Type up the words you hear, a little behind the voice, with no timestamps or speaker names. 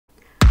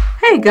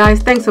Hey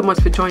guys, thanks so much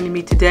for joining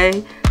me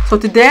today. So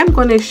today I'm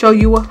going to show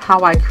you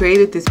how I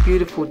created this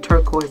beautiful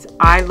turquoise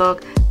eye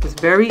look. It was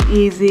very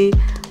easy.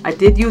 I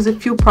did use a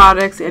few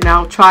products and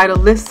I'll try to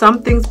list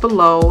some things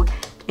below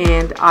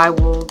and I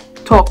will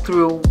talk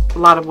through a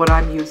lot of what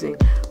I'm using.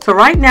 So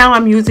right now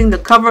I'm using the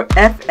Cover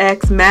FX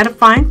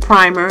mattifying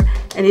primer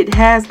and it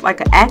has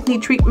like an acne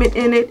treatment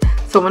in it.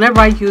 So whenever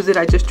I use it,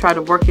 I just try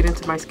to work it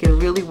into my skin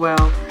really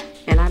well.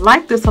 And I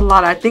like this a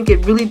lot. I think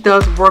it really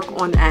does work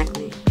on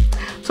acne.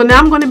 So now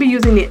I'm going to be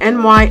using the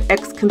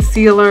NYX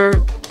Concealer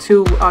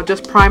to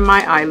just prime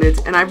my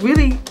eyelids. And I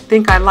really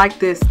think I like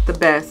this the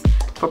best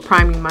for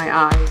priming my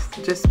eyes.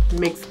 It just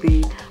makes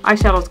the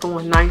eyeshadows go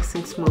on nice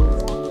and smooth.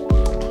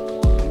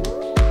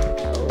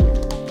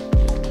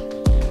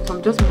 So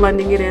I'm just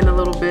blending it in a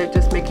little bit,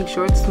 just making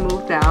sure it's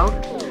smoothed out.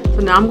 So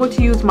now I'm going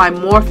to use my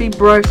Morphe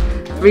brush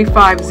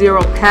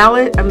 350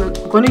 palette. I'm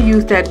going to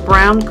use that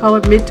brown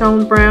color,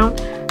 mid-tone brown,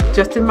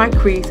 just in my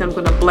crease. I'm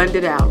going to blend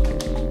it out.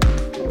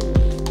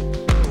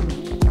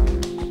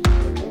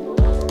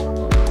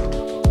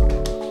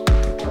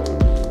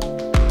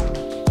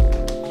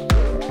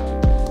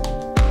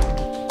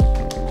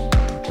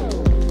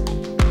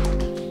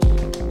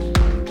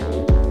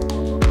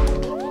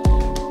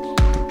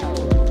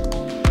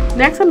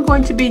 Next, I'm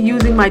going to be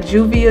using my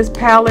Juvia's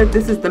palette.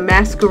 This is the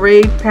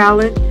Masquerade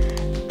palette.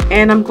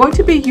 And I'm going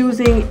to be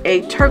using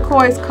a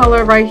turquoise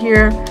color right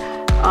here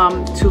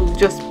to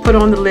just put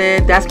on the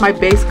lid. That's my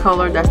base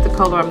color. That's the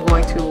color I'm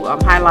going to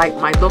highlight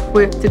my look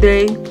with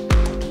today.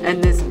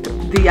 And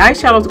the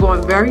eyeshadows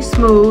going very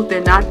smooth.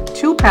 They're not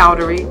too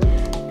powdery.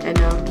 And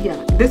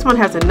yeah, this one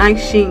has a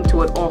nice sheen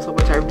to it also,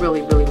 which I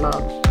really, really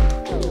love.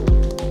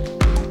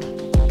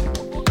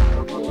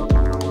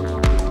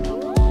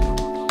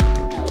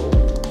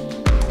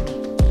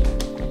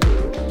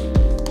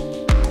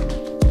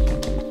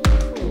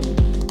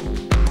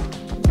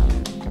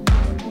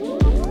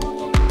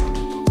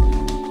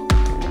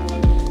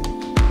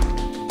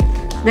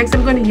 Next,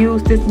 I'm going to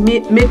use this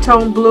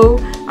mid-tone blue.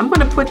 I'm going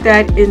to put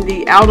that in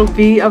the outer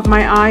V of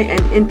my eye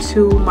and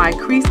into my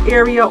crease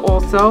area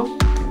also.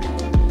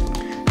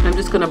 And I'm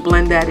just going to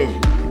blend that in.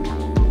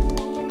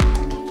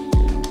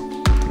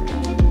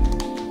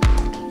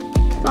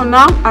 So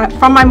now,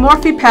 from my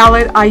Morphe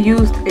palette, I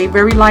used a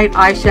very light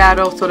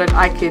eyeshadow so that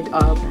I could,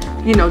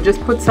 you know,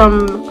 just put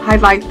some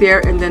highlight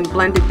there and then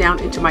blend it down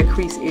into my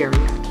crease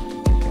area.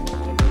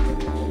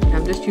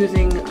 I'm just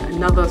using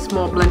another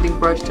small blending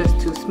brush just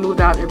to smooth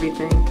out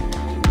everything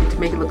and to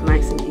make it look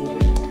nice and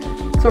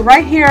even. So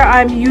right here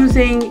I'm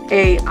using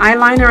a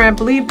eyeliner. I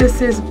believe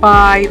this is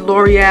by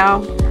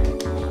L'Oreal,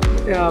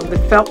 the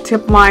felt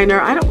tip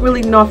liner. I don't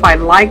really know if I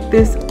like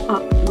this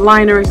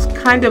liner. It's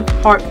kind of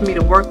hard for me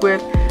to work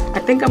with. I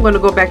think I'm going to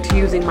go back to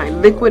using my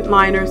liquid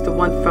liners, the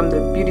one from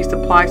the beauty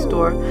supply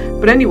store.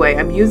 But anyway,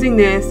 I'm using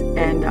this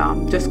and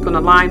I'm just going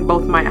to line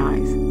both my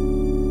eyes.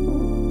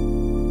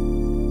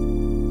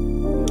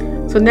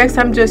 So next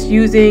I'm just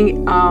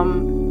using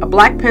a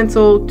black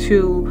pencil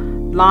to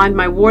line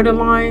my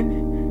waterline.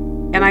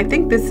 And I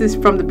think this is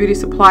from the beauty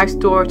supply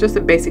store, just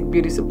a basic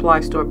beauty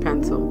supply store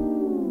pencil.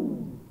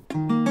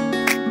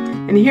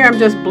 And here I'm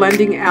just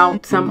blending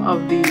out some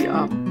of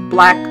the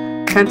black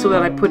pencil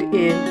that I put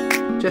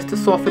in just to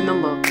soften the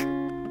look.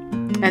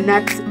 And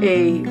that's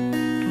a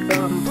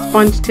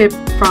sponge tip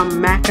from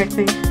MAC, I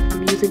think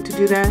I'm using to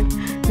do that.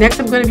 Next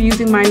I'm going to be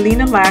using my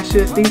Lena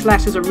lashes. These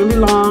lashes are really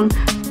long.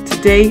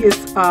 Today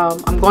is,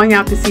 I'm going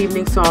out this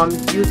evening, so I'm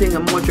using a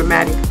more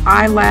dramatic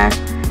eyelash.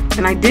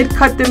 And I did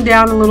cut them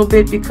down a little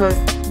bit because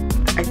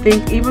I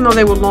think even though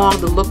they were long,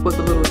 the look was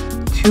a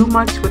little too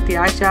much with the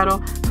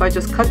eyeshadow. So I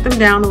just cut them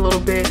down a little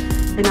bit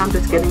and I'm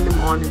just getting them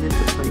on and into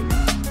place.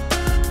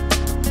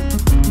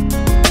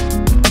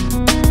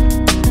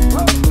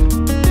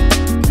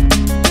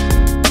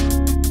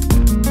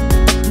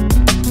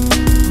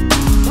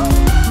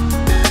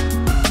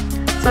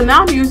 So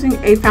now I'm using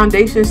a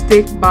foundation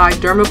stick by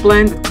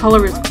Dermablend. The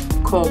color is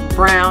called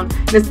Brown.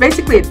 And it's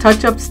basically a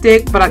touch-up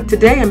stick, but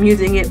today I'm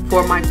using it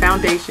for my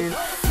foundation.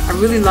 I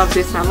really love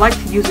this and I like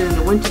to use it in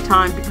the winter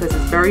time because it's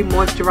very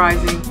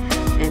moisturizing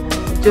and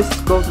it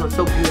just goes on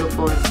so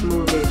beautiful and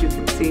smooth, as you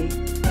can see.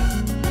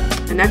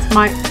 And that's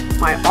my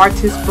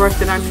artist brush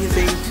that I'm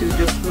using to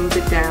just smooth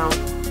it down.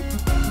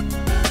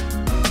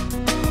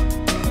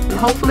 And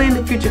hopefully in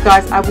the future,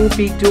 guys, I will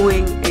be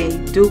doing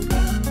a dupe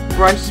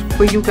brush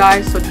for you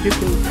guys so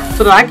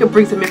that I can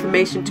bring some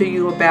information to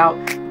you about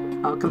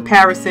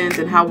comparisons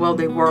and how well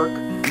they work.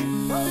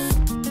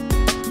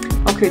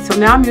 Okay, so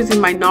now I'm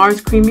using my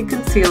NARS Creamy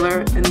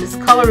Concealer and this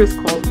color is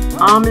called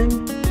Almond.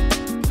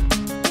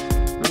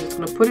 I'm just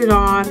going to put it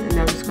on and then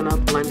I'm just going to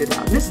blend it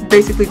out. This is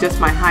basically just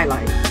my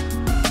highlight.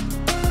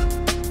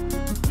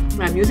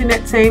 I'm using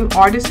that same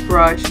artist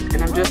brush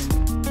and I'm just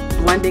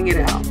blending it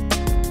out.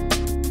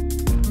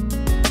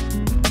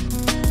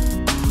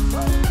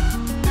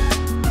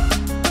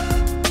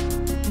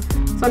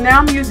 So now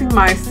I'm using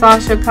my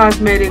Sacha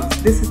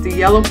Cosmetics. This is the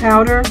yellow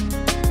powder.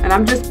 And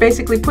I'm just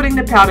basically putting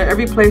the powder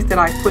every place that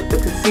I put the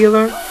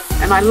concealer.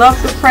 And I love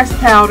the pressed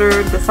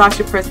powder, the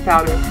Sacha pressed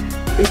powder.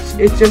 It's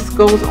it just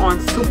goes on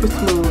super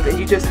smooth, and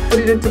you just put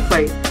it into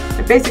place.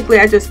 And basically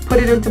I just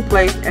put it into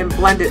place and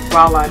blend it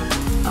while I'm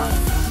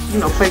you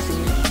know, placing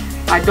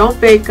it. I don't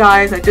bake,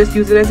 guys. I just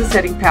use it as a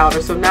setting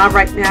powder. So now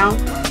right now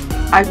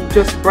I'm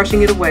just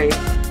brushing it away.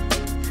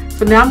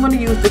 So now I'm going to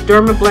use the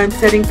Dermablend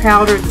setting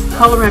powder. The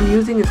color I'm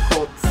using is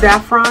called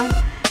Saffron,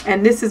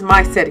 and this is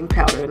my setting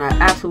powder, and I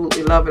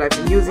absolutely love it. I've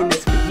been using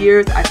this for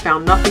years. I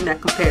found nothing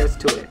that compares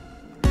to it.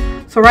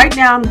 So right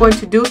now I'm going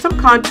to do some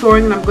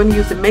contouring, and I'm going to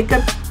use the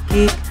Makeup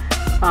Geek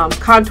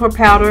contour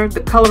powder. The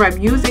color I'm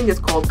using is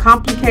called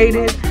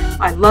Complicated.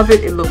 I love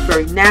it. It looks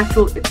very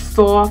natural. It's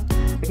soft.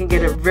 I can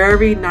get a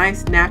very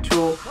nice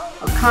natural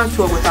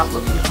contour without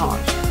looking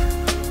harsh.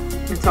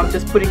 And so I'm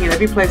just putting it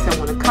every place I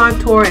want to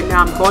contour, and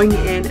now I'm going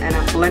in and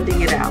I'm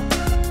blending it out.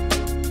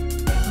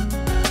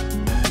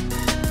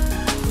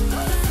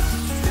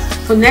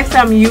 So next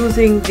I'm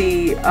using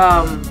the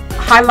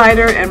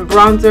highlighter and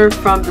bronzer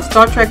from the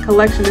Star Trek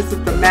collection. This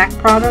is the MAC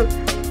product.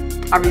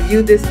 I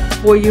reviewed this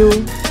for you,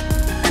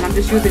 and I'm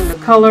just using the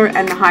color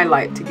and the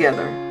highlight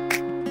together.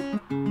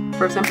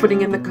 First I'm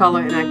putting in the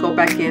color, and I go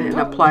back in and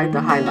apply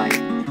the highlight.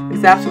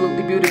 It's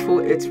absolutely beautiful.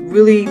 It's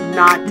really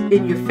not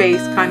in your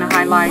face kind of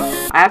highlight.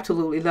 I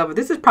absolutely love it.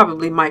 This is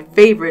probably my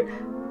favorite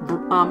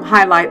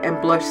highlight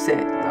and blush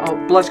set, or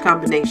blush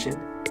combination.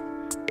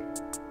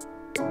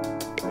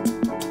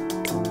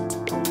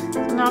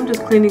 Now I'm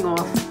just cleaning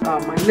off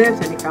my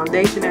lips, any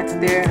foundation that's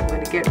there. I'm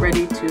going to get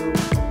ready to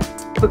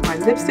put my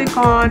lipstick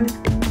on.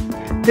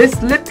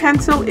 This lip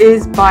pencil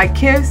is by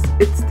Kiss.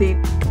 It's the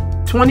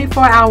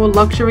 24-hour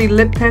luxury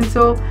lip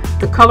pencil.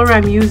 The color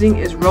I'm using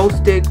is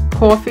Roasted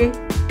Coffee.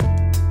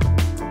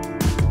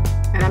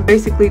 And I'm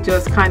basically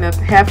just kind of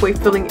halfway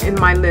filling in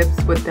my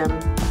lips with them.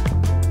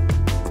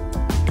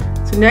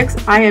 So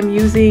next I am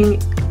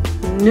using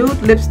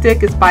nude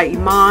lipstick. It's by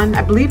IMAN.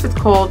 I believe it's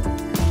called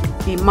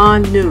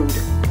IMAN Nude,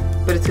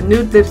 but it's a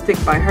nude lipstick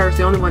by her. It's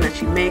the only one that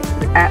she makes.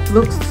 It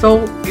looks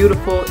so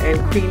beautiful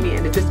and creamy,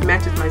 and it just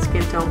matches my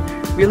skin tone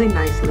really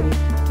nicely,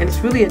 and it's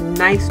really a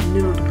nice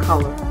nude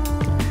color.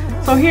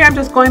 So here I'm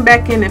just going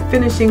back in and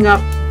finishing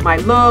up my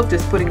look,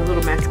 just putting a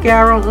little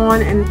mascara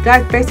on, and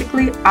guys,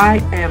 basically I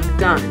am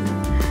done.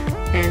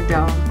 And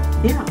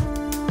yeah,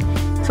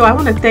 so I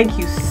want to thank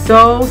you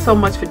so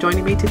much for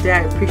joining me today. I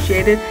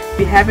appreciate it.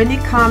 If you have any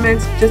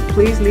comments, just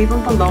please leave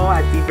them below.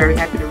 I'd be very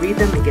happy to read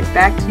them and get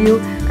back to you.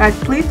 Guys,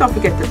 please don't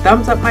forget to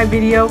thumbs up my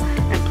video,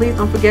 and please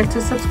don't forget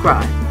to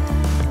subscribe.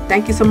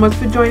 Thank you so much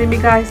for joining me,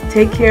 guys.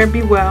 Take care,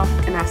 be well,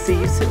 and I'll see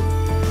you soon.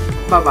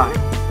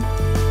 Bye-bye.